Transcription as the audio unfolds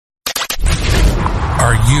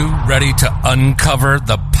Are you ready to uncover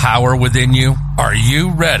the power within you? Are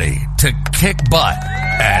you ready to kick butt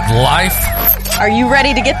at life? Are you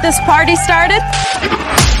ready to get this party started?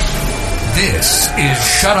 This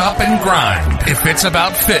is Shut Up and Grind. If it's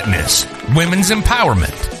about fitness, women's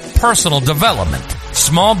empowerment, personal development,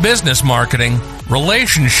 small business marketing,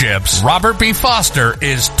 relationships, Robert B. Foster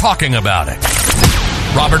is talking about it.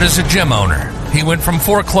 Robert is a gym owner. He went from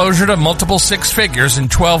foreclosure to multiple six figures in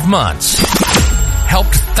 12 months.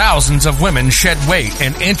 Helped thousands of women shed weight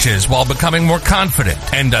and inches while becoming more confident,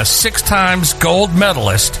 and a 6 times gold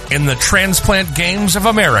medalist in the Transplant Games of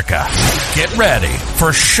America. Get ready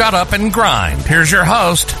for Shut Up and Grind. Here's your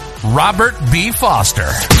host, Robert B. Foster.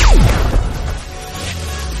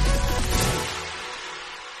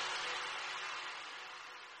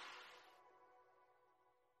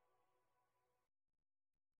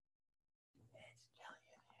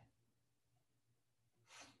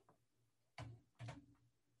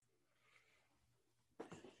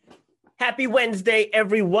 Happy Wednesday,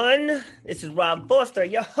 everyone. This is Rob Foster,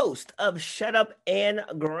 your host of Shut Up and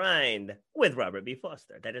Grind with Robert B.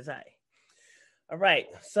 Foster. That is I. All right.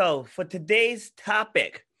 So for today's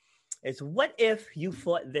topic is what if you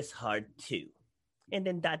fought this hard too? And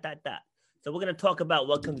then ... So we're going to talk about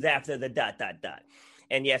what comes after the ...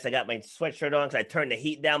 And yes, I got my sweatshirt on because I turned the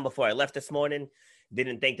heat down before I left this morning.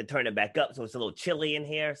 Didn't think to turn it back up. So it's a little chilly in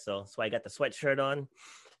here. So that's why I got the sweatshirt on.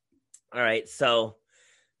 All right. So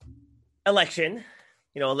election,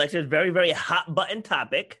 election is very, very hot button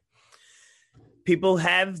topic. People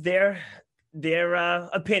have their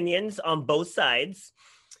opinions on both sides,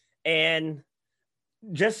 and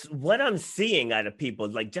just what I'm seeing out of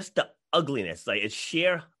people, like just the ugliness, like it's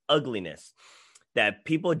sheer ugliness that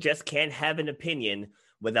people just can't have an opinion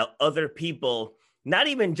without other people not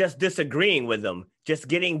even just disagreeing with them, just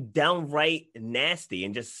getting downright nasty,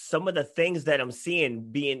 and just some of the things that I'm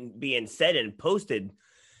seeing being said and posted.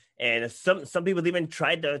 And some people even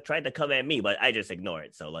tried to come at me, but I just ignore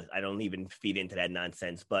it. So I don't even feed into that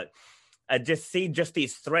nonsense. But I just see just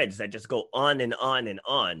these threads that just go on and on and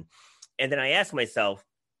on. And then I ask myself,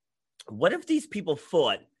 what if these people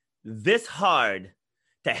fought this hard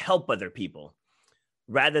to help other people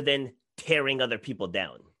rather than tearing other people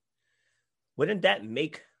down? Wouldn't that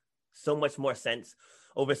make so much more sense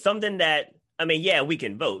over something that, yeah, we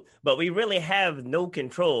can vote, but we really have no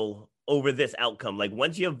control over this outcome. Like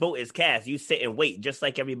once your vote is cast, you sit and wait just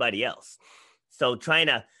like everybody else. So trying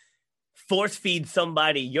to force feed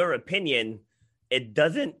somebody your opinion, it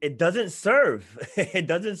doesn't serve. It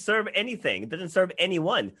doesn't serve anything. It doesn't serve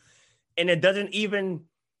anyone. And it doesn't even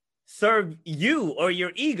serve you or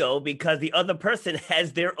your ego, because the other person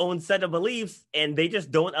has their own set of beliefs and they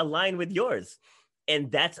just don't align with yours.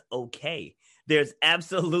 And that's okay. There's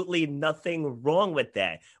absolutely nothing wrong with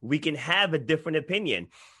that. We can have a different opinion.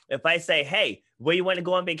 If I say, hey, where you want to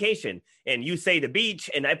go on vacation? And you say the beach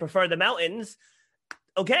and I prefer the mountains.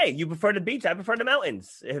 Okay, you prefer the beach, I prefer the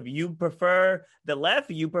mountains. If you prefer the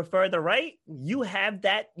left, you prefer the right, you have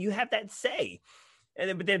that say.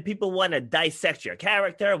 But then people want to dissect your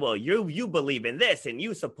character. Well, you believe in this and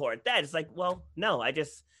you support that. It's like, well, no, I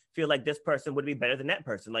just feel like this person would be better than that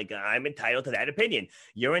person. Like I'm entitled to that opinion.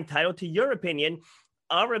 You're entitled to your opinion.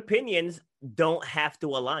 Our opinions don't have to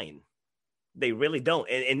align. They really don't.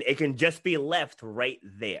 And it can just be left right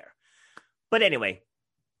there. But anyway,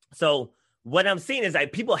 so what I'm seeing is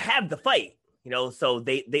that people have the fight, so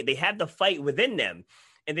they have the fight within them.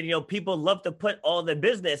 And then, people love to put all the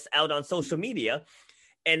business out on social media.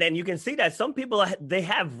 And then you can see that some people, they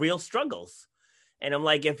have real struggles. And I'm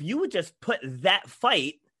like, if you would just put that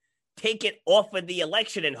fight, take it off of the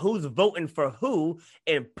election and who's voting for who,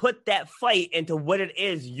 and put that fight into what it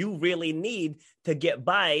is you really need to get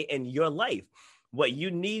by in your life, what you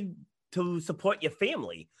need to support your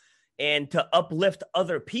family and to uplift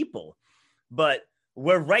other people. But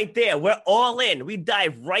we're right there. We're all in. We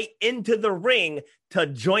dive right into the ring to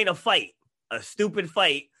join a fight, a stupid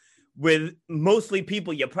fight with mostly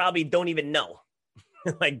people you probably don't even know.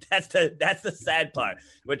 Like that's the sad part.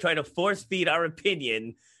 We're trying to force feed our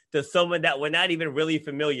opinion to someone that we're not even really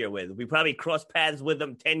familiar with. We probably crossed paths with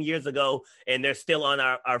them 10 years ago and they're still on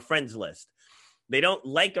our friends list. They don't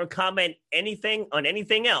like or comment anything on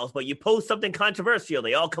anything else, but you post something controversial,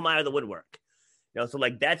 they all come out of the woodwork. So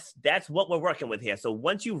like that's what we're working with here. So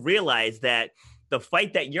once you realize that the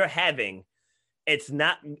fight that you're having, it's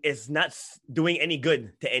not doing any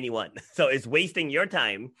good to anyone. So it's wasting your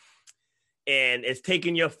time. And it's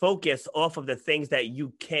taking your focus off of the things that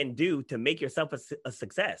you can do to make yourself a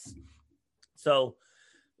success. So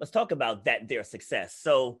let's talk about their success.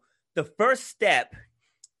 So the first step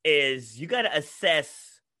is you got to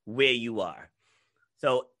assess where you are.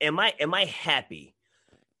 So am I happy?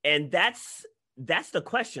 And that's the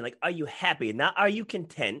question. Like, are you happy? Not are you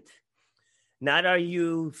content? Not are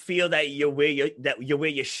you feel that you're where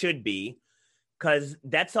you should be? Because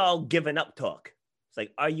that's all given up talk. It's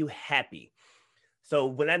like, are you happy? So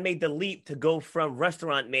when I made the leap to go from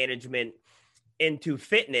restaurant management into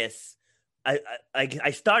fitness,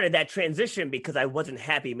 I started that transition because I wasn't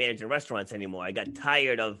happy managing restaurants anymore. I got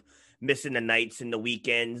tired of missing the nights and the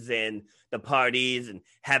weekends and the parties and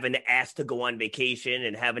having to ask to go on vacation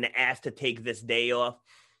and having to ask to take this day off.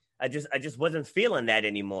 I just wasn't feeling that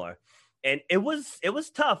anymore. And it was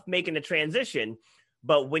tough making the transition,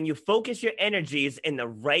 but when you focus your energies in the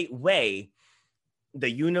right way, the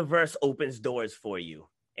universe opens doors for you.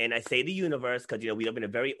 And I say the universe because, we live in a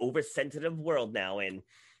very oversensitive world now, and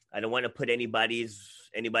I don't want to put anybody's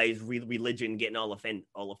religion getting all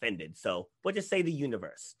offended. So we'll just say the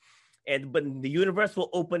universe. But the universe will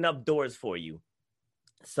open up doors for you.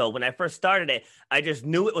 So when I first started it, I just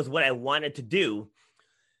knew it was what I wanted to do.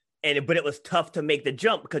 But it was tough to make the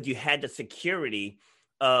jump because you had the security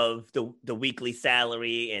of the weekly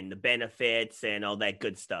salary and the benefits and all that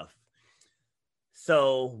good stuff.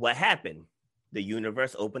 So what happened? The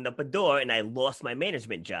universe opened up a door and I lost my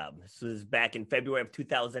management job. This was back in February of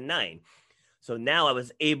 2009. So now I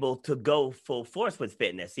was able to go full force with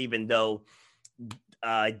fitness, even though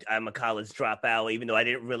I'm a college dropout, even though I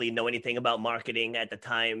didn't really know anything about marketing at the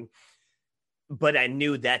time. But I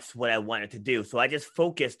knew that's what I wanted to do. So I just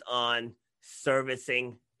focused on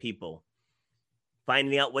servicing people,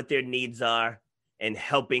 finding out what their needs are and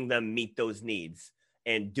helping them meet those needs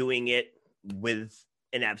and doing it with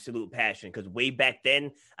an absolute passion. Because way back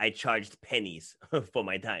then I charged pennies for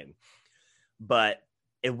my time, but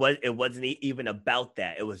it wasn't even about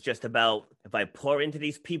that. It was just about, if I pour into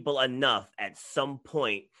these people enough, at some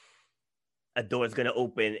point a door is going to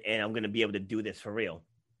open and I'm going to be able to do this for real.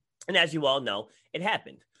 And as you all know, it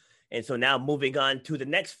happened. And so now moving on to the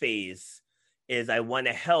next phase is I want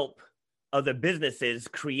to help other businesses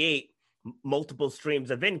create multiple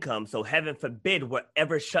streams of income. So heaven forbid we're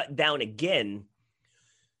ever shut down again,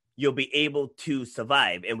 you'll be able to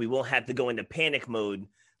survive and we won't have to go into panic mode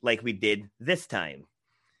like we did this time.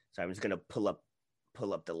 So I'm just going to pull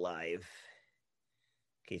up the live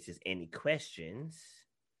in case there's any questions,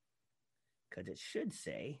 because it should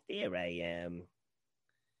say, there I am.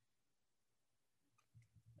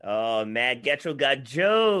 Oh, Matt Getchell got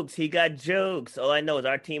jokes. He got jokes. All I know is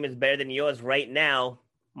our team is better than yours right now.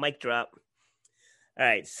 Mic drop. All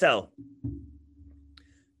right, so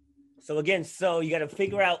again, you got to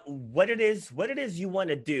figure out what it is you want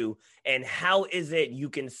to do and how is it you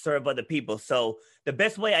can serve other people. So the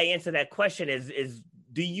best way I answer that question is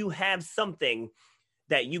do you have something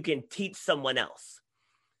that you can teach someone else?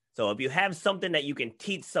 So if you have something that you can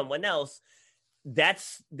teach someone else,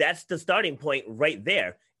 that's the starting point right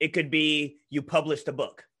there. It could be you published a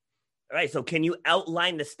book. All right, so can you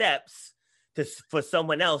outline the steps for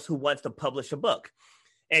someone else who wants to publish a book?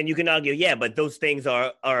 And you can argue, yeah, but those things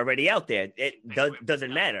are already out there. It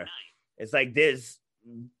doesn't matter. It's like there's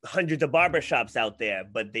hundreds of barbershops out there,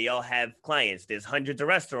 but they all have clients. There's hundreds of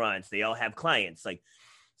restaurants. They all have clients. Like,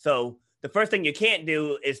 so the first thing you can't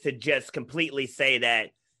do is to just completely say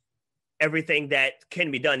that everything that can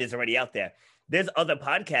be done is already out there. There's other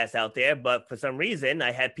podcasts out there, but for some reason,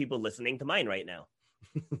 I have people listening to mine right now,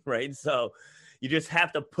 right? So you just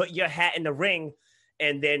have to put your hat in the ring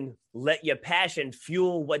and then let your passion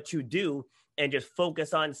fuel what you do and just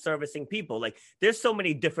focus on servicing people. Like, there's so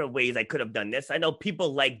many different ways I could have done this. I know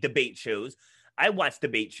people like debate shows. I watch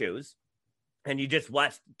debate shows, and you just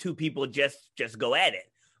watch two people just go at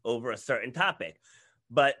it over a certain topic.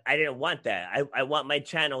 But I didn't want that. I want my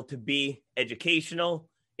channel to be educational,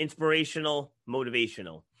 inspirational,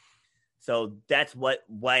 motivational. So that's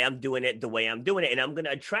why I'm doing it the way I'm doing it. And I'm going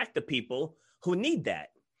to attract the people who need that.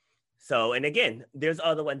 So, and again, there's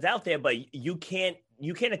other ones out there, but you can't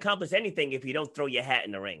accomplish anything if you don't throw your hat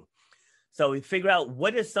in the ring. So we figure out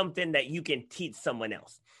what is something that you can teach someone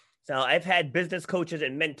else. So I've had business coaches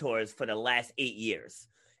and mentors for the last 8 years,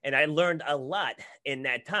 and I learned a lot in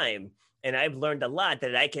that time. And I've learned a lot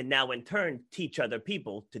that I can now in turn teach other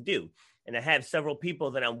people to do. And I have several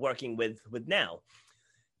people that I'm working with now.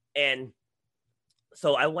 And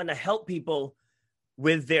so I want to help people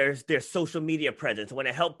with their social media presence. I want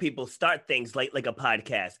to help people start things like a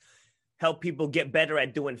podcast, help people get better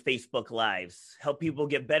at doing Facebook Lives, help people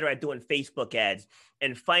get better at doing Facebook ads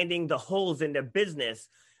and finding the holes in their business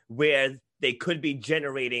where they could be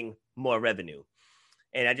generating more revenue.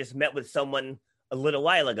 And I just met with someone a little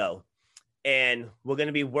while ago, and we're going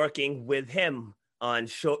to be working with him on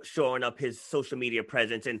shoring up his social media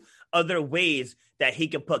presence and other ways that he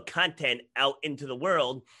can put content out into the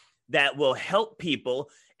world that will help people,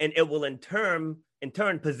 and it will in turn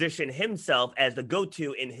position himself as the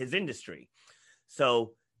go-to in his industry.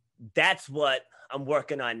 So that's what I'm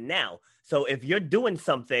working on now. So if you're doing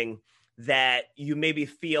something that you maybe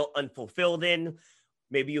feel unfulfilled in,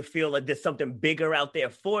 maybe you feel like there's something bigger out there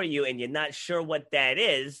for you and you're not sure what that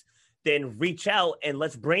is, then reach out and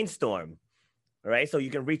let's brainstorm. All right. So you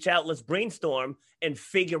can reach out, let's brainstorm and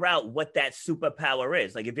figure out what that superpower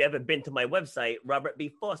is. Like if you haven't been to my website,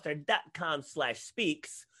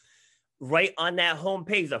 robertbfoster.com/speaks, right on that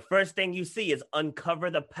homepage, the first thing you see is uncover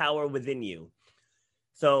the power within you.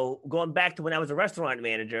 So going back to when I was a restaurant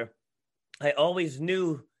manager, I always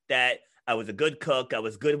knew that I was a good cook. I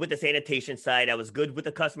was good with the sanitation side. I was good with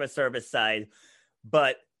the customer service side,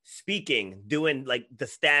 but speaking, doing like the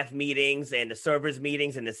staff meetings and the servers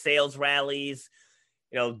meetings and the sales rallies,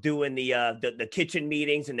 doing the kitchen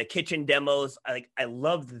meetings and the kitchen demos. I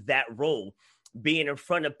loved that role, being in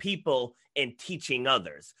front of people and teaching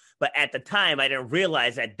others. But at the time, I didn't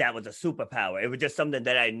realize that was a superpower. It was just something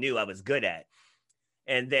that I knew I was good at.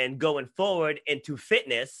 And then going forward into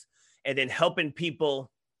fitness and then helping people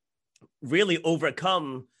really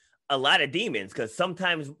overcome a lot of demons, because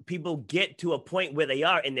sometimes people get to a point where they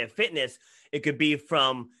are in their fitness. It could be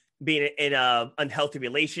from being in an unhealthy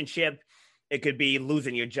relationship. It could be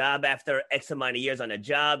losing your job after X amount of years on a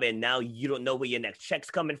job, and now you don't know where your next check's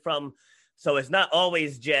coming from. So it's not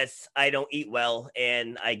always just, I don't eat well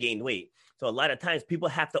and I gained weight. So a lot of times people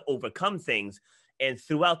have to overcome things. And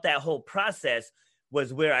throughout that whole process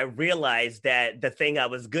was where I realized that the thing I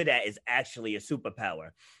was good at is actually a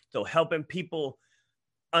superpower. So helping people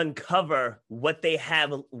uncover what they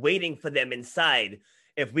have waiting for them inside,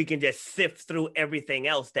 if we can just sift through everything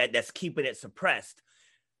else that's keeping it suppressed,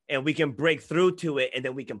 and we can break through to it, and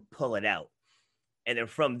then we can pull it out. And then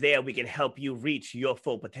from there, we can help you reach your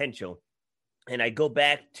full potential. And I go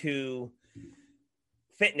back to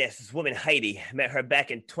fitness. This woman, Heidi, I met her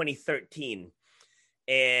back in 2013.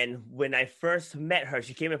 And when I first met her,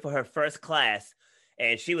 she came in for her first class,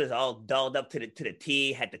 and she was all dolled up to the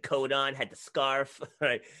T, had the coat on, had the scarf,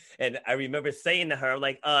 right? And I remember saying to her,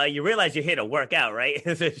 like, you realize you're here to work out, right?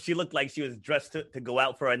 She looked like she was dressed to go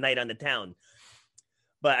out for a night on the town.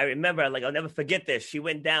 But I remember, like, I'll never forget this. She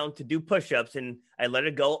went down to do push-ups, and I let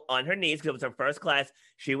her go on her knees because it was her first class.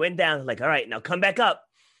 She went down, like, all right, now come back up.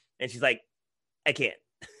 And she's like, I can't.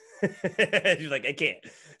 She's like, I can't.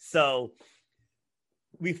 So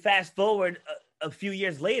we fast forward a few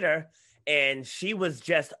years later, and she was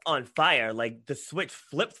just on fire. Like the switch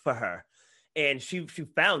flipped for her, and she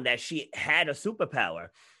found that she had a superpower.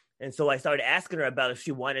 And so I started asking her about if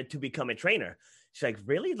she wanted to become a trainer. She's like,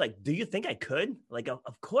 really? Like, do you think I could? Like,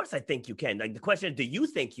 of course I think you can. Like, the question is, do you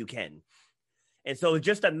think you can? And so it's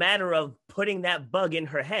just a matter of putting that bug in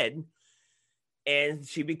her head. And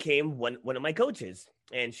she became one of my coaches.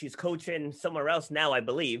 And she's coaching somewhere else now, I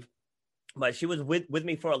believe. But she was with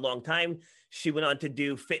me for a long time. She went on to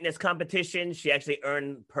do fitness competitions. She actually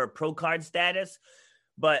earned her pro card status.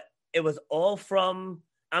 But it was all from,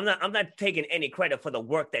 I'm not taking any credit for the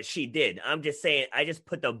work that she did. I'm just saying, I just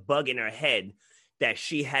put the bug in her head that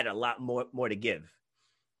she had a lot more to give.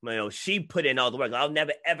 She put in all the work. I'll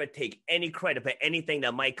never, ever take any credit for anything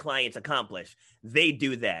that my clients accomplish. They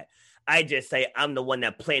do that. I just say I'm the one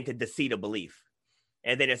that planted the seed of belief.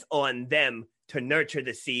 And then it's on them to nurture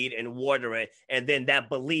the seed and water it. And then that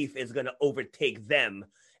belief is going to overtake them.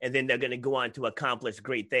 And then they're going to go on to accomplish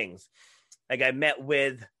great things. Like I met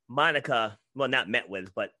with Monica, well, not met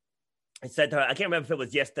with, but I said to her, I can't remember if it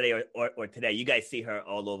was yesterday or today. You guys see her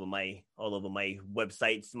all over my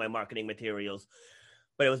websites, my marketing materials.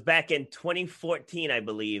 But it was back in 2014, I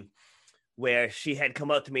believe, where she had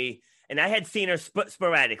come up to me, and I had seen her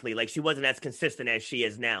sporadically. Like she wasn't as consistent as she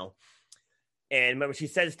is now. And remember, she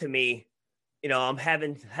says to me, I'm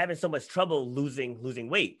having so much trouble losing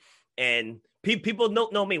weight. And people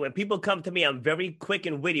don't know me. When people come to me, I'm very quick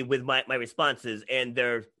and witty with my responses, and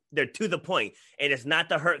they're to the point. And it's not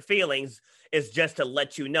to hurt feelings. It's just to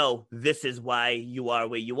let you know this is why you are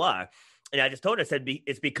where you are. And I just told her, I said,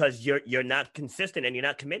 it's because you're not consistent and you're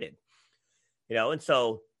not committed. And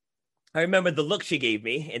so I remember the look she gave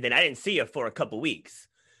me, and then I didn't see her for a couple weeks.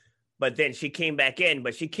 But then she came back in,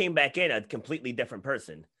 a completely different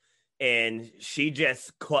person. And she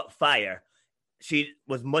just caught fire. She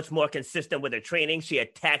was much more consistent with her training. She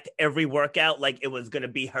attacked every workout like it was going to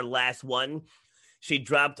be her last one. She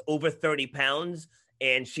dropped over 30 pounds,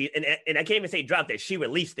 and I can't even say dropped it. She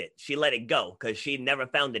released it. She let it go because she never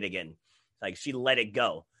found it again. Like she let it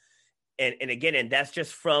go. And that's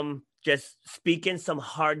just from just speaking some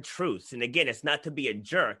hard truths. And again, it's not to be a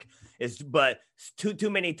jerk, but too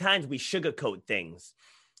many times we sugarcoat things,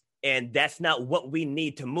 and that's not what we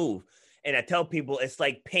need to move. And I tell people it's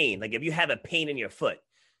like pain. Like if you have a pain in your foot,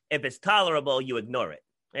 if it's tolerable, you ignore it.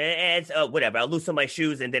 And it's whatever. I'll loosen my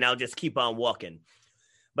shoes and then I'll just keep on walking.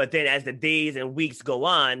 But then as the days and weeks go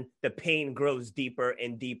on, the pain grows deeper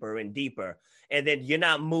and deeper and deeper. And then you're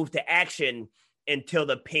not moved to action until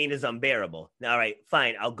the pain is unbearable. All right,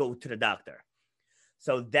 fine, I'll go to the doctor.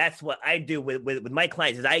 So that's what I do with my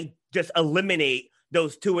clients is I just eliminate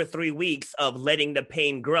those 2 or 3 weeks of letting the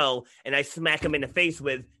pain grow, and I smack them in the face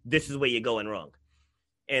with, this is where you're going wrong.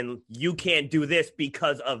 And you can't do this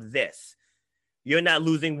because of this. You're not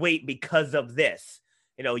losing weight because of this.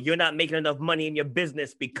 You know, you're not making enough money in your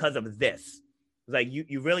business because of this. Like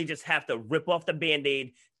you really just have to rip off the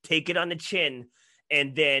Band-Aid, take it on the chin,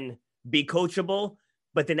 and then be coachable,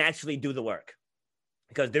 but then actually do the work.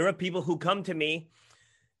 Because there are people who come to me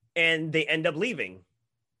and they end up leaving,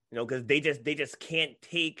 you know, because they just can't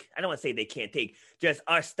take, I don't want to say they can't take, just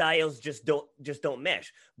our styles just don't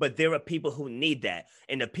mesh. But there are people who need that.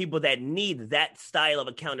 And the people that need that style of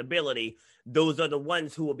accountability, those are the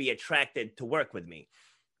ones who will be attracted to work with me.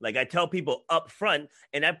 Like I tell people up front,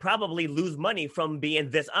 and I probably lose money from being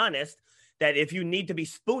this honest, that if you need to be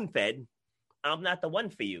spoon-fed, I'm not the one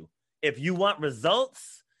for you. If you want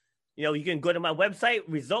results, you know, you can go to my website.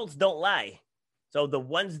 Results don't lie. So the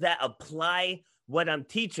ones that apply what I'm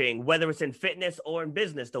teaching, whether it's in fitness or in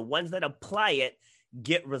business, the ones that apply it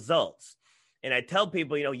get results. And I tell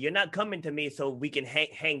people, you know, you're not coming to me so we can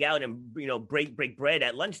hang out and, you know, break bread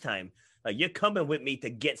at lunchtime. You're coming with me to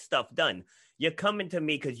get stuff done. You're coming to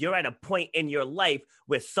me because you're at a point in your life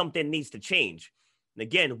where something needs to change. And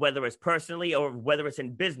again, whether it's personally or whether it's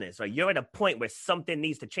in business, right? You're at a point where something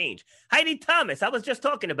needs to change. Heidi Thomas, I was just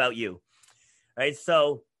talking about you, right?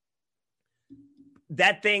 So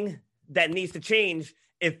that thing that needs to change,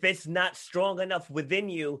 if it's not strong enough within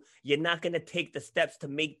you, you're not going to take the steps to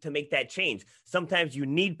make that change. Sometimes you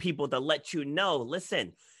need people to let you know,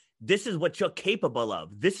 listen, this is what you're capable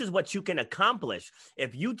of. This is what you can accomplish.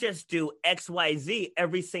 If you just do X, Y, Z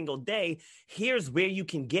every single day, here's where you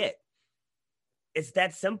can get. It's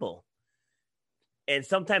that simple. And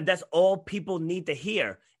sometimes that's all people need to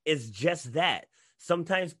hear is just that.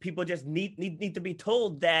 Sometimes people just need to be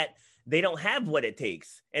told that they don't have what it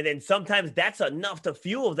takes. And then sometimes that's enough to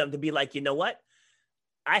fuel them to be like, you know what?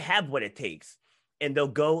 I have what it takes. And they'll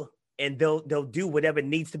go and they'll do whatever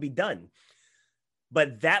needs to be done.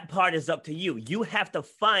 But that part is up to you. You have to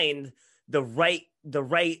find the right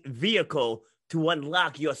vehicle to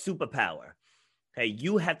unlock your superpower. Okay,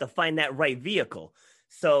 you have to find that right vehicle.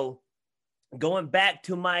 So going back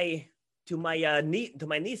to my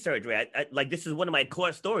knee surgery, I like this is one of my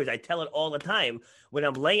core stories. I tell it all the time when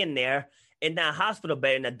I'm laying there in that hospital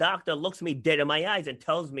bed and the doctor looks me dead in my eyes and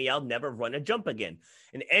tells me I'll never run a jump again.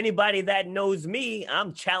 And anybody that knows me,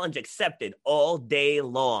 I'm challenge accepted all day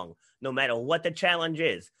long, no matter what the challenge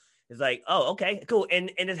is. It's like, oh, okay, cool.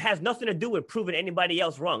 And it has nothing to do with proving anybody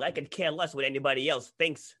else wrong. I could care less what anybody else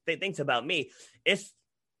thinks about me. It's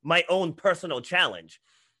my own personal challenge.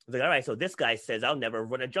 It's like, all right, so this guy says I'll never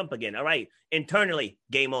run a jump again. All right, internally,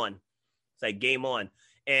 game on. It's like game on.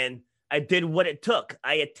 And I did what it took.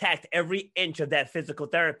 I attacked every inch of that physical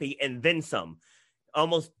therapy and then some,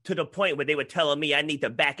 almost to the point where they were telling me I need to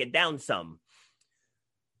back it down some.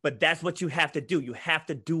 But that's what you have to do. You have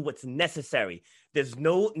to do what's necessary. There's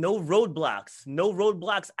no roadblocks. No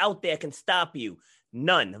roadblocks out there can stop you.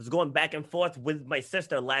 None. I was going back and forth with my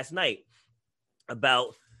sister last night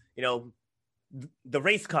about, you know, the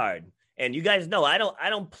race card. And you guys know I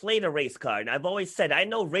don't play the race card. And I've always said I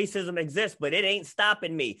know racism exists, but it ain't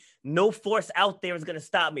stopping me. No force out there is going to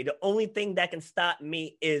stop me. The only thing that can stop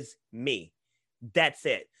me is me. That's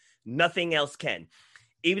it. Nothing else can.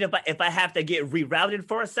 Even if I have to get rerouted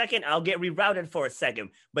for a second, I'll get rerouted for a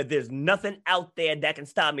second. But there's nothing out there that can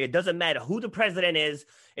stop me. It doesn't matter who the president is.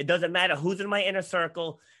 It doesn't matter who's in my inner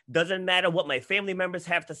circle. Doesn't matter what my family members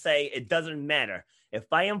have to say. It doesn't matter.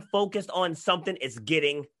 If I am focused on something, it's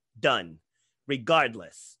getting done,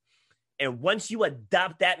 regardless. And once you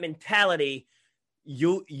adopt that mentality,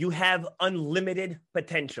 you have unlimited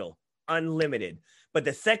potential. Unlimited. But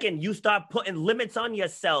the second you start putting limits on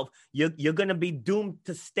yourself, you're going to be doomed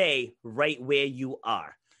to stay right where you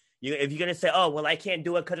are. If you're going to say, oh, well, I can't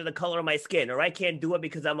do it because of the color of my skin, or I can't do it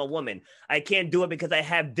because I'm a woman. I can't do it because I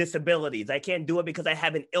have disabilities. I can't do it because I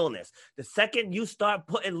have an illness. The second you start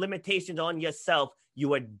putting limitations on yourself,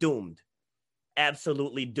 you are doomed.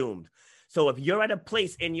 Absolutely doomed. So if you're at a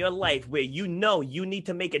place in your life where you know you need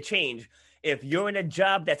to make a change, If you're in a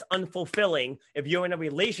job that's unfulfilling, if you're in a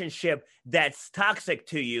relationship that's toxic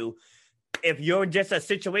to you, if you're just a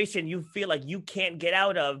situation you feel like you can't get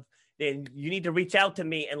out of, then you need to reach out to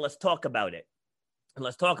me and let's talk about it. And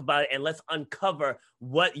let's talk about it and let's uncover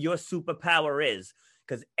what your superpower is,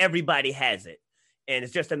 because everybody has it. And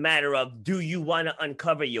it's just a matter of, do you want to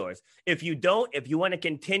uncover yours? If you don't, if you want to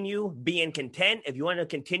continue being content, if you want to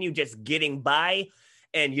continue just getting by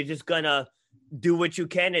and you're just going to do what you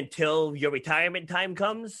can until your retirement time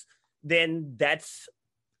comes, then that's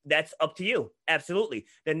up to you. Absolutely.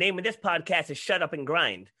 The name of this podcast is Shut Up and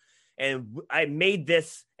Grind. And I made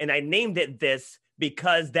this and I named it this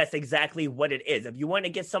because that's exactly what it is. If you want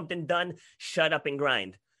to get something done, shut up and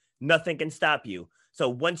grind. Nothing can stop you. So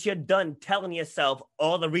once you're done telling yourself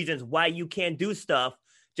all the reasons why you can't do stuff,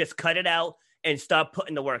 just cut it out and start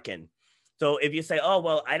putting the work in. So if you say, oh,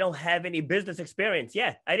 well, I don't have any business experience.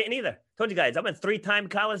 Yeah, I didn't either. Told you guys, I'm a 3-time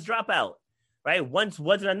college dropout, right? Once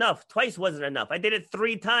wasn't enough. Twice wasn't enough. I did it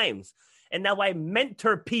 3 times. And now I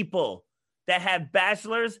mentor people that have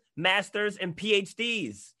bachelor's, master's, and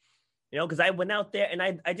PhDs. You know, because I went out there and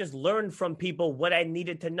I just learned from people what I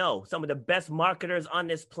needed to know. Some of the best marketers on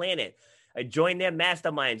this planet. I joined their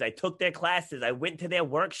masterminds. I took their classes. I went to their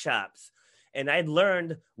workshops. And I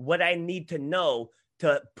learned what I need to know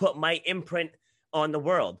to put my imprint on the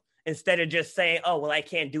world. Instead of just saying, oh, well, I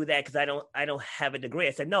can't do that because I don't have a degree.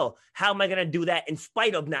 I said, no, how am I going to do that in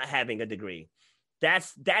spite of not having a degree?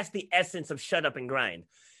 That's the essence of shut up and grind.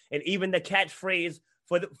 And even the catchphrase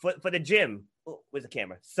for the gym. Oh, where's the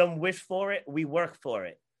camera? Some wish for it, we work for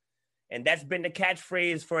it. And that's been the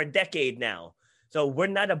catchphrase for a decade now. So we're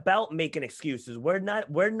not about making excuses. We're not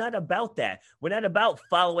about that. We're not about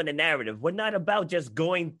following a narrative. We're not about just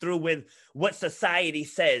going through with what society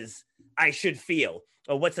says I should feel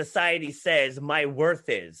or what society says my worth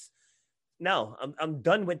is. No, I'm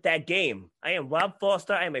done with that game. I am Rob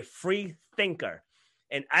Foster. I am a free thinker,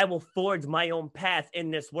 and I will forge my own path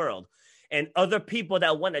in this world. And other people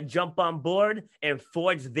that want to jump on board and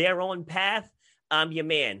forge their own path, I'm your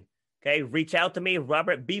man. Okay, reach out to me,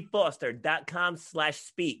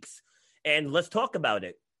 robertbfoster.com/speaks, and let's talk about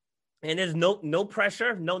it. And there's no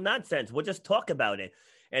pressure, no nonsense. We'll just talk about it.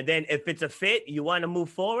 And then if it's a fit, you want to move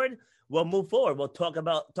forward, we'll move forward. We'll talk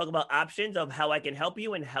about options of how I can help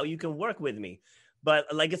you and how you can work with me.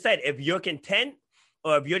 But like I said, if you're content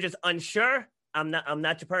or if you're just unsure, I'm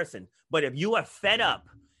not your person. But if you are fed up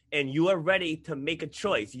and you are ready to make a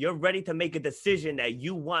choice, you're ready to make a decision that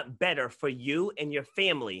you want better for you and your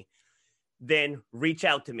family, then reach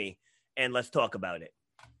out to me and let's talk about it.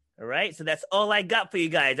 All right. So that's all I got for you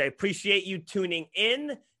guys. I appreciate you tuning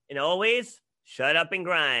in, and always shut up and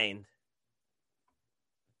grind.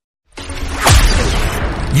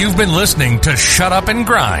 You've been listening to Shut Up and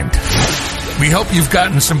Grind. We hope you've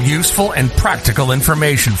gotten some useful and practical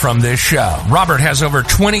information from this show. Robert has over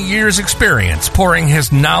 20 years experience pouring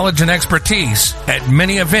his knowledge and expertise at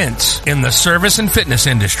many events in the service and fitness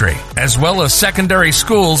industry, as well as secondary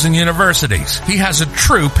schools and universities. He has a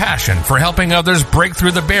true passion for helping others break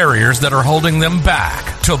through the barriers that are holding them back.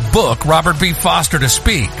 To book Robert B. Foster to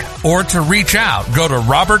speak or to reach out, go to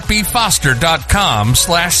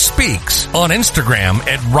robertbfoster.com/speaks, on Instagram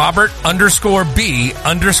at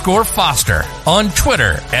Robert_B_Foster, on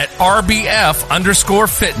Twitter at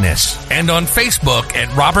RBF_fitness, and on Facebook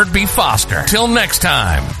at Robert B. Foster. Till next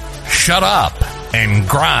time, shut up and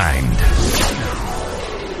grind.